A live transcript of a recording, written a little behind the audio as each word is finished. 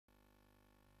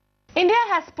India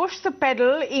has pushed the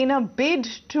pedal in a bid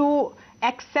to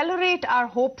accelerate our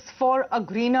hopes for a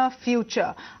greener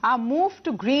future. Our move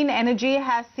to green energy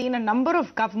has seen a number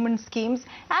of government schemes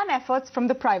and efforts from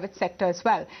the private sector as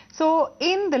well. So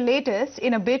in the latest,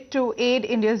 in a bid to aid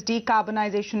India's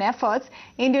decarbonization efforts,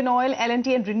 Indian Oil,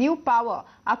 L&T and ReNew Power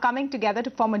are coming together to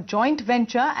form a joint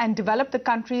venture and develop the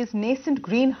country's nascent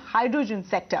green hydrogen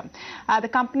sector. The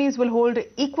companies will hold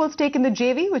equal stake in the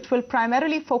JV, which will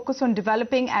primarily focus on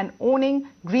developing and owning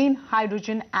green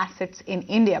hydrogen assets in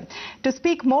India. To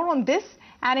speak more on this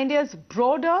and India's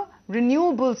broader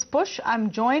renewables push, I'm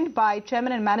joined by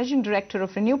Chairman and Managing Director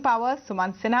of ReNew Power,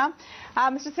 Sumant Sinha.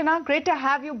 Mr. Sinha, great to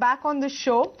have you back on the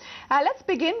show. Let's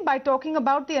begin by talking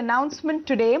about the announcement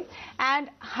today and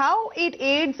how it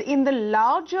aids in the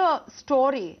larger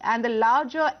story and the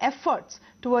larger efforts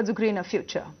towards a greener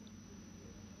future.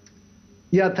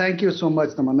 Yeah, thank you so much,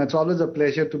 Naman. It's always a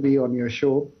pleasure to be on your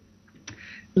show.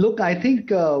 Look, I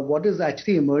think what is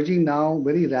actually emerging now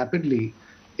very rapidly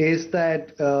is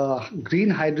that green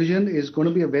hydrogen is going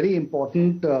to be a very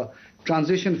important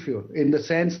transition fuel in the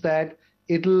sense that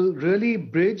it'll really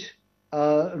bridge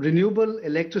renewable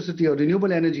electricity or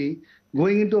renewable energy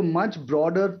going into a much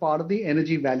broader part of the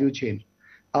energy value chain.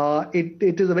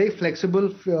 It is a very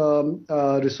flexible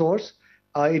resource.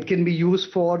 It can be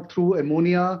used through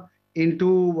ammonia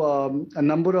into a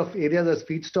number of areas as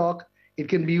feedstock. It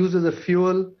can be used as a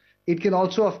fuel. It can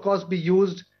also, of course, be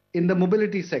used in the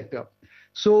mobility sector.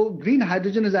 So green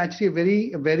hydrogen is actually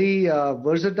a very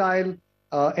versatile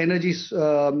energy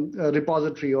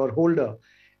repository or holder.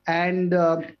 And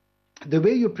the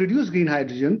way you produce green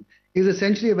hydrogen is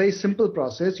essentially a very simple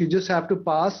process. You just have to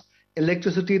pass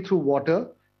electricity through water.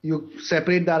 You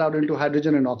separate that out into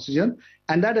hydrogen and oxygen.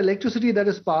 And that electricity that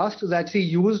is passed is actually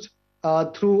used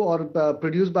through or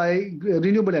produced by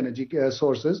renewable energy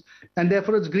sources, and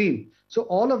therefore it's green. So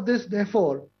all of this,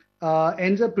 therefore,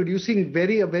 ends up producing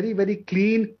a very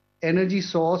clean energy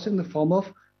source in the form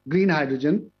of green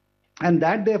hydrogen. And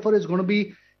that, therefore, is going to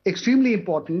be extremely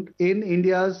important in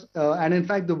India's and, in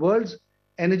fact, the world's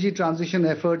energy transition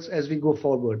efforts as we go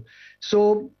forward.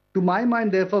 So to my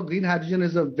mind, therefore, green hydrogen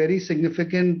is a very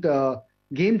significant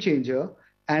game changer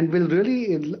and will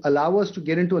really allow us to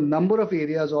get into a number of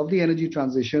areas of the energy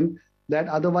transition that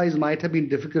otherwise might have been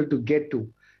difficult to get to.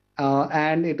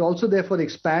 And it also therefore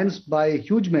expands by a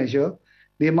huge measure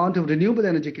the amount of renewable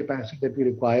energy capacity that we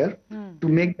require to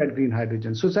make that green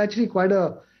hydrogen. So it's actually quite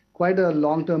a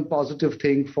long-term positive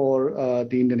thing for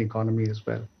the Indian economy as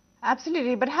well.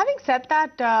 Absolutely. But having said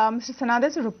that, Mr. Sinha,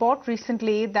 there's a report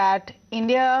recently that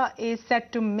India is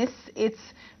set to miss its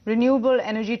renewable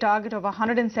energy target of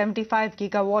 175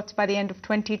 gigawatts by the end of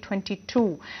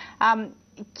 2022.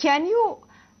 Can you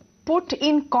put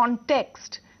in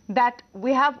context that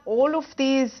we have all of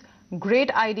these great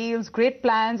ideals, great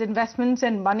plans, investments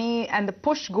and money and the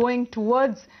push going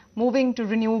towards moving to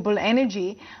renewable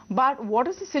energy, but what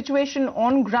is the situation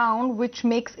on ground which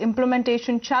makes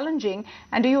implementation challenging?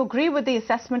 And do you agree with the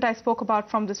assessment I spoke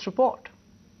about from this report?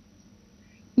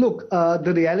 Look,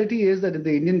 the reality is that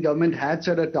the Indian government had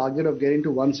set a target of getting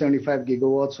to 175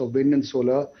 gigawatts of wind and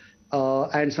solar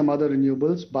and some other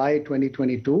renewables by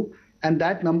 2022. And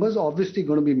that number is obviously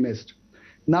going to be missed.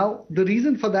 Now, the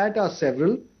reason for that are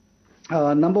several.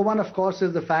 Number one, of course,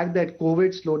 is the fact that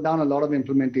COVID slowed down a lot of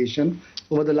implementation.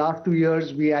 Over the last 2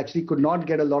 years, we actually could not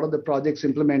get a lot of the projects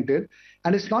implemented.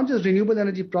 And it's not just renewable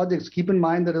energy projects. Keep in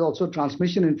mind there is also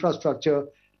transmission infrastructure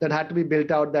that had to be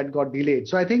built out that got delayed.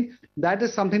 So I think that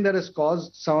is something that has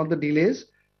caused some of the delays.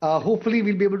 Hopefully,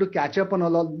 we'll be able to catch up on a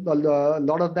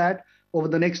lot of that over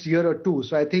the next year or two.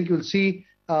 So I think you'll see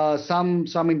some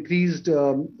increased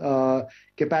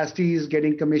capacities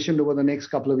getting commissioned over the next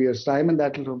couple of years' time, and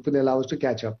that will hopefully allow us to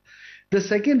catch up. The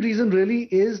second reason really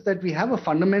is that we have a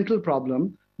fundamental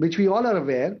problem, which we all are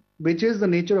aware, which is the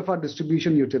nature of our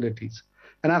distribution utilities.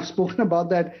 And I've spoken about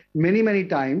that many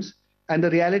times. And the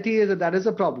reality is that that is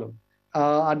a problem.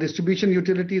 Our distribution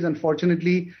utilities,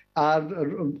 unfortunately, are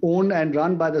owned and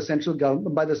run by the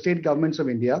state governments of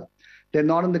India. They're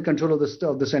not in the control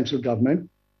of the central government.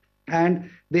 And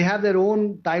they have their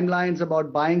own timelines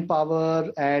about buying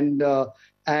power and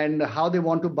how they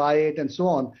want to buy it and so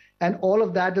on. And all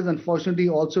of that is unfortunately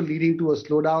also leading to a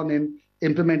slowdown in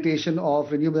implementation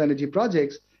of renewable energy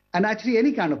projects and actually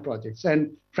any kind of projects.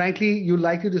 And frankly, you're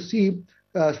likely to see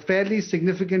fairly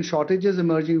significant shortages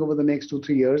emerging over the next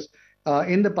 2-3 years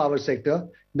in the power sector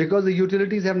because the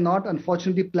utilities have not,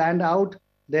 unfortunately, planned out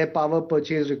their power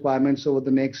purchase requirements over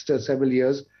the next several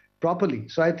years properly.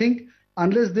 So I think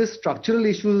unless this structural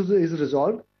issue is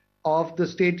resolved, of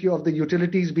the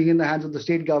utilities being in the hands of the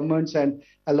state governments and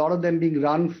a lot of them being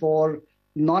run for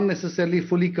not necessarily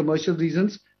fully commercial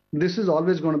reasons, this is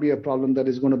always going to be a problem that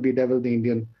is going to bedevil the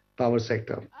Indian power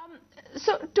sector.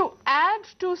 So to add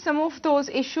to some of those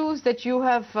issues that you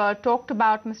have talked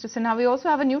about, Mr. Sinha, we also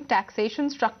have a new taxation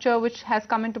structure which has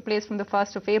come into place from the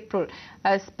 1st of April,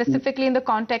 specifically in the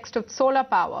context of solar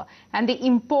power and the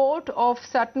import of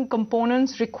certain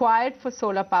components required for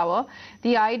solar power.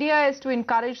 The idea is to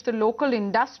encourage the local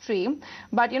industry,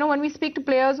 but when we speak to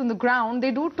players on the ground,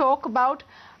 they do talk about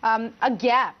a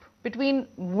gap between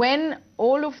when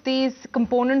all of these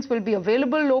components will be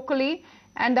available locally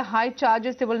and the high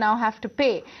charges they will now have to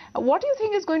pay. What do you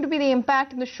think is going to be the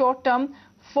impact in the short term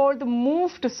for the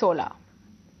move to solar?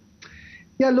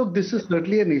 Yeah, look, this is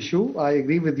certainly an issue. I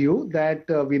agree with you that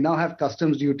we now have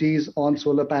customs duties on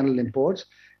solar panel imports,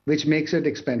 which makes it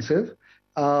expensive.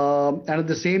 And at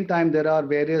the same time, there are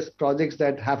various projects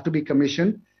that have to be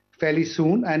commissioned fairly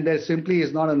soon, and there simply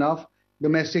is not enough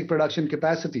domestic production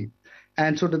capacity.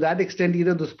 And so to that extent,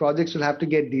 either those projects will have to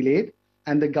get delayed,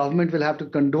 and the government will have to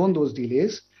condone those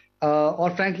delays.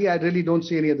 Or frankly, I really don't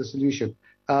see any other solution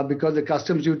because the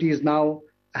customs duty is now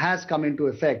has come into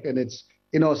effect, and it's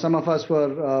some of us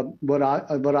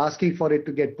were asking for it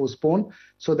to get postponed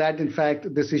so that in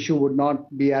fact this issue would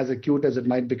not be as acute as it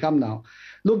might become now.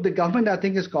 Look, the government I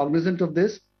think is cognizant of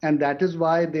this, and that is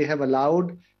why they have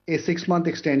allowed a 6-month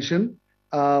extension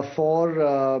for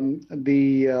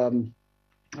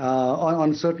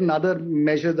on certain other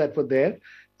measures that were there.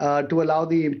 To allow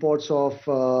the imports of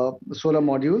solar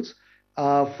modules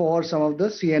for some of the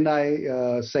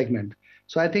CNI segment.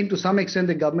 So I think to some extent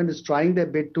the government is trying their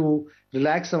bit to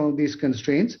relax some of these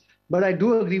constraints. But I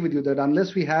do agree with you that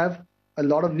unless we have a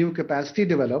lot of new capacity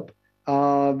developed,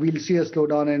 we'll see a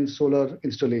slowdown in solar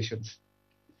installations.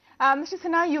 Mr.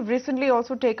 Sinha, you've recently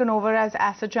also taken over as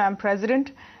ASSOCHAM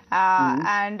president.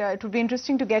 And it would be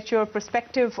interesting to get your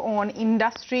perspective on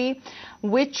industry,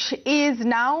 which is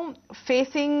now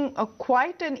facing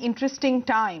quite an interesting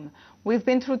time. We've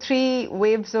been through 3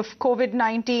 waves of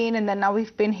COVID-19, and then now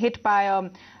we've been hit by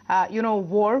a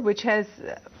war, which has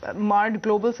marred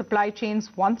global supply chains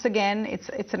once again.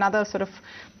 It's another sort of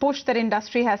push that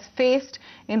industry has faced.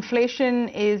 Inflation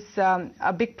is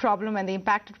a big problem, and the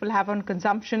impact it will have on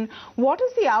consumption. What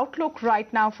is the outlook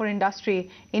right now for industry,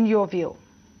 in your view?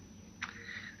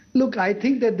 Look, I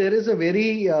think that there is a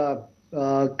very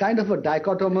kind of a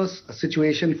dichotomous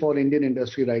situation for Indian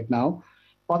industry right now.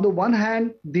 On the one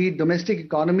hand, the domestic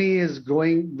economy is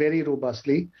growing very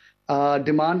robustly.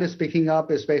 Demand is picking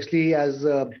up, especially as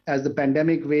the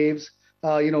pandemic waves,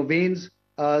 wanes.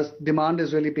 Demand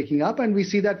is really picking up, and we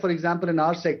see that, for example, in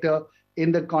our sector,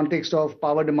 in the context of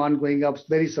power demand going up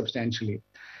very substantially,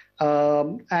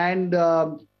 and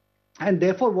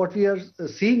therefore, what we are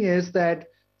seeing is that.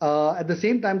 At the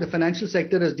same time, the financial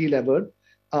sector is delevered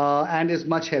and is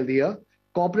much healthier.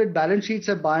 Corporate balance sheets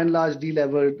have by and large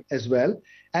delevered as well.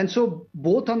 And so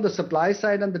both on the supply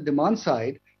side and the demand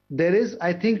side, there is,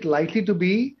 I think, likely to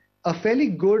be a fairly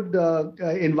good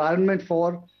environment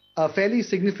for a fairly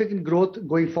significant growth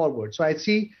going forward. So I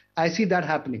see that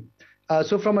happening.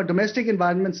 So from a domestic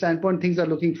environment standpoint, things are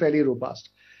looking fairly robust.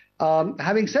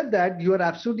 Having said that, you are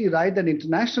absolutely right that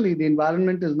internationally the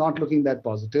environment is not looking that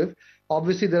positive.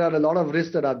 Obviously, there are a lot of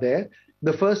risks that are there.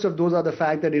 The first of those are the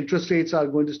fact that interest rates are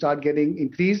going to start getting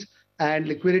increased and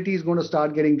liquidity is going to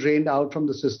start getting drained out from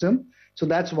the system. So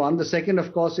that's one. The second,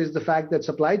 of course, is the fact that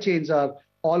supply chains are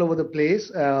all over the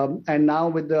place. And now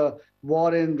with the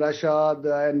war in Russia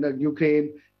and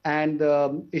Ukraine and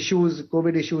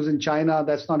COVID issues in China,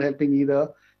 that's not helping either.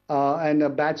 And a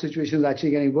bad situation is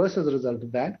actually getting worse as a result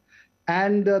of that.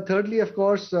 And thirdly, of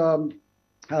course,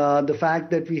 the fact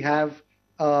that we have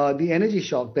the energy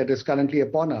shock that is currently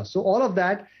upon us. So all of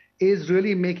that is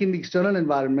really making the external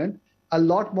environment a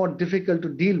lot more difficult to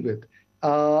deal with.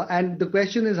 And the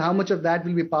question is how much of that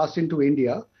will be passed into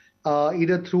India,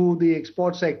 either through the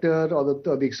export sector or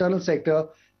the external sector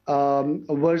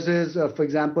versus, for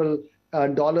example,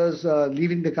 dollars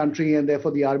leaving the country and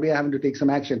therefore the RBI having to take some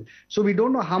action. So we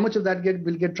don't know how much of that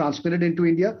will get transmitted into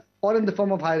India or in the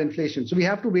form of higher inflation. So we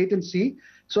have to wait and see.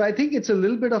 So I think it's a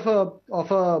little bit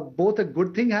of both a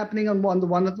good thing happening on the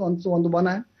one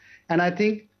hand, and I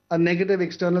think a negative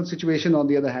external situation on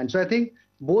the other hand. So I think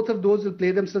both of those will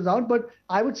play themselves out. But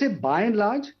I would say by and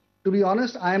large, to be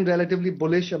honest, I am relatively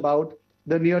bullish about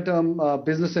the near-term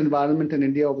business environment in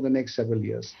India over the next several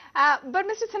years. But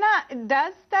Mr. Sinha,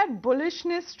 does that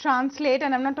bullishness translate,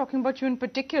 and I'm not talking about you in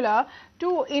particular,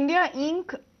 to India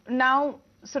Inc. now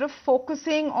sort of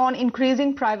focusing on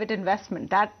increasing private investment.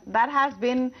 That has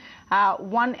been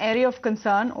one area of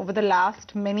concern over the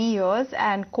last many years,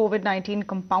 and COVID-19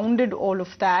 compounded all of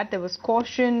that. There was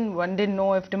caution. One didn't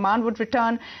know if demand would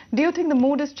return. Do you think the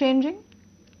mood is changing?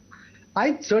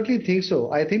 I certainly think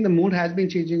so. I think the mood has been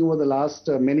changing over the last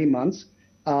many months.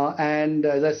 And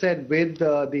as I said, with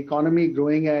the economy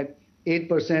growing at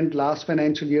 8% last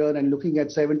financial year and looking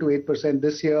at 7 to 8%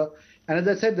 this year. And as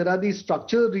I said, there are these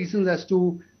structural reasons as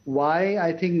to why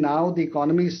I think now the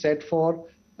economy is set for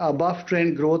above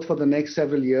trend growth for the next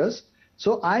several years.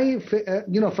 So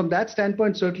from that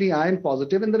standpoint, certainly I am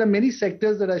positive. And there are many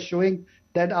sectors that are showing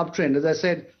that uptrend. As I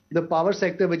said, the power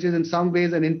sector, which is in some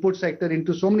ways an input sector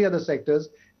into so many other sectors,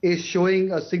 is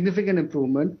showing a significant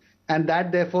improvement. And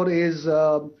that therefore is,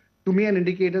 to me, an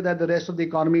indicator that the rest of the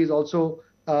economy is also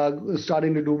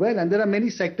starting to do well. And there are many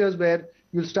sectors where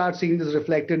you'll start seeing this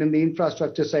reflected in the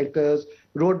infrastructure sectors.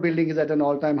 Road building is at an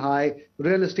all-time high.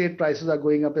 Real estate prices are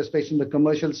going up, especially in the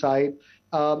commercial side.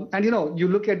 And you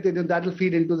look at that'll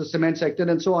feed into the cement sector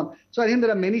and so on. So I think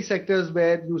there are many sectors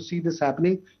where you see this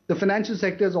happening. The financial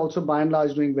sector is also by and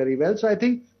large doing very well. So I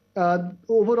think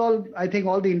overall, I think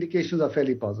all the indications are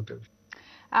fairly positive.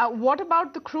 What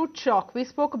about the crude shock? We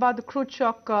spoke about the crude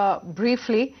shock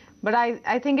briefly, but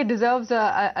I think it deserves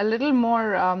a little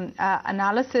more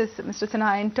analysis, Mr.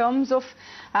 Sinha, in terms of,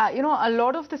 a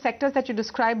lot of the sectors that you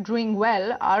described doing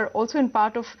well are also in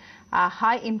part of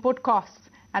high input costs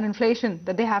and inflation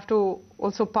that they have to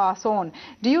also pass on.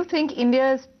 Do you think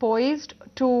India is poised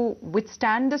to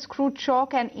withstand this crude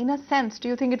shock? And in a sense, do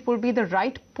you think it will be the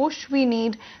right push we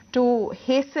need to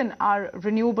hasten our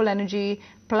renewable energy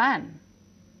plan?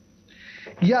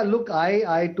 Yeah, look,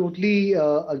 I totally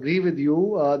agree with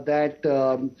you that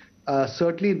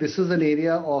certainly this is an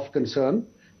area of concern.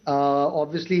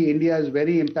 Obviously, India is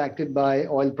very impacted by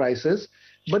oil prices.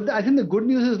 But I think the good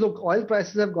news is, look, oil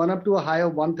prices have gone up to a high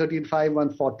of 135,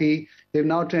 140. They've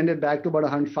now trended back to about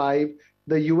 105.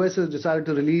 The US has decided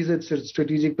to release its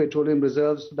strategic petroleum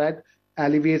reserves. That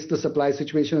alleviates the supply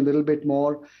situation a little bit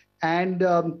more. And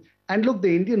look,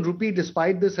 the Indian rupee,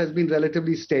 despite this, has been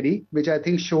relatively steady, which I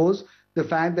think shows the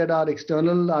fact that our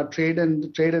trade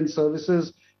and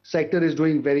services sector is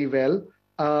doing very well.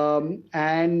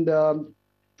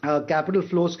 Capital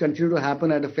flows continue to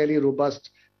happen at a fairly robust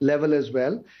level as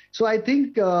well. So I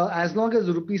think as long as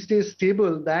the rupee stays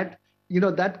stable, that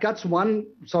cuts one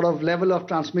sort of level of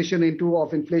transmission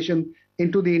of inflation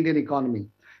into the Indian economy.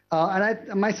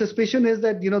 My suspicion is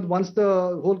that once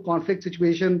the whole conflict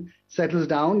situation settles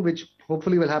down, which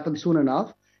hopefully will happen soon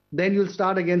enough, then you'll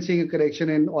start again seeing a correction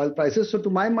in oil prices. So to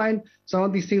my mind, some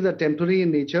of these things are temporary in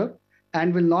nature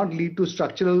and will not lead to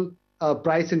structural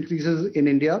price increases in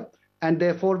India, and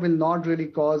therefore will not really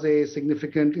cause a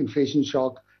significant inflation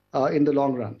shock in the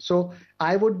long run. So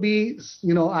I would be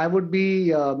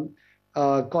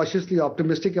cautiously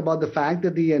optimistic about the fact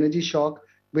that the energy shock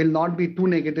will not be too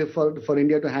negative for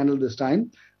India to handle this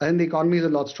time. I think the economy is a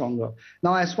lot stronger.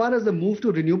 Now, as far as the move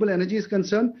to renewable energy is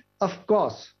concerned, of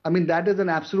course, I mean, that is an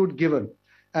absolute given.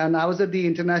 And I was at the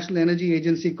International Energy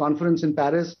Agency conference in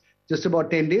Paris just about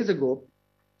 10 days ago.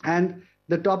 And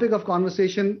the topic of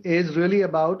conversation is really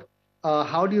about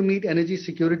how do you meet energy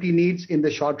security needs in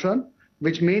the short run,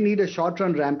 which may need a short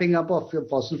run ramping up of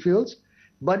fossil fuels.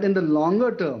 But in the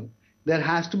longer term, there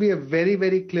has to be a very,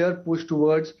 very clear push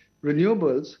towards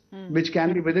renewables, which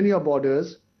can be within your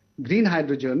borders, green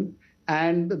hydrogen,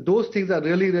 and those things are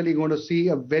really, really going to see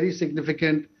a very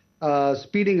significant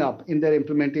speeding up in their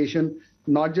implementation,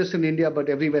 not just in India, but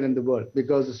everywhere in the world,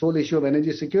 because this whole issue of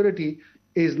energy security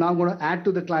is now going to add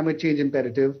to the climate change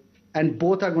imperative, and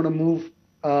both are going to move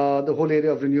the whole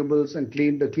area of renewables and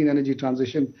the clean energy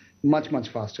transition much, much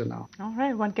faster now. All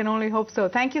right, one can only hope so.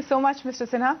 Thank you so much, Mr.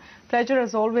 Sinha. Pleasure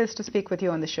as always to speak with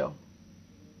you on the show.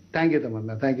 Thank you,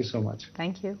 Tamanna. Thank you so much.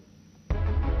 Thank you.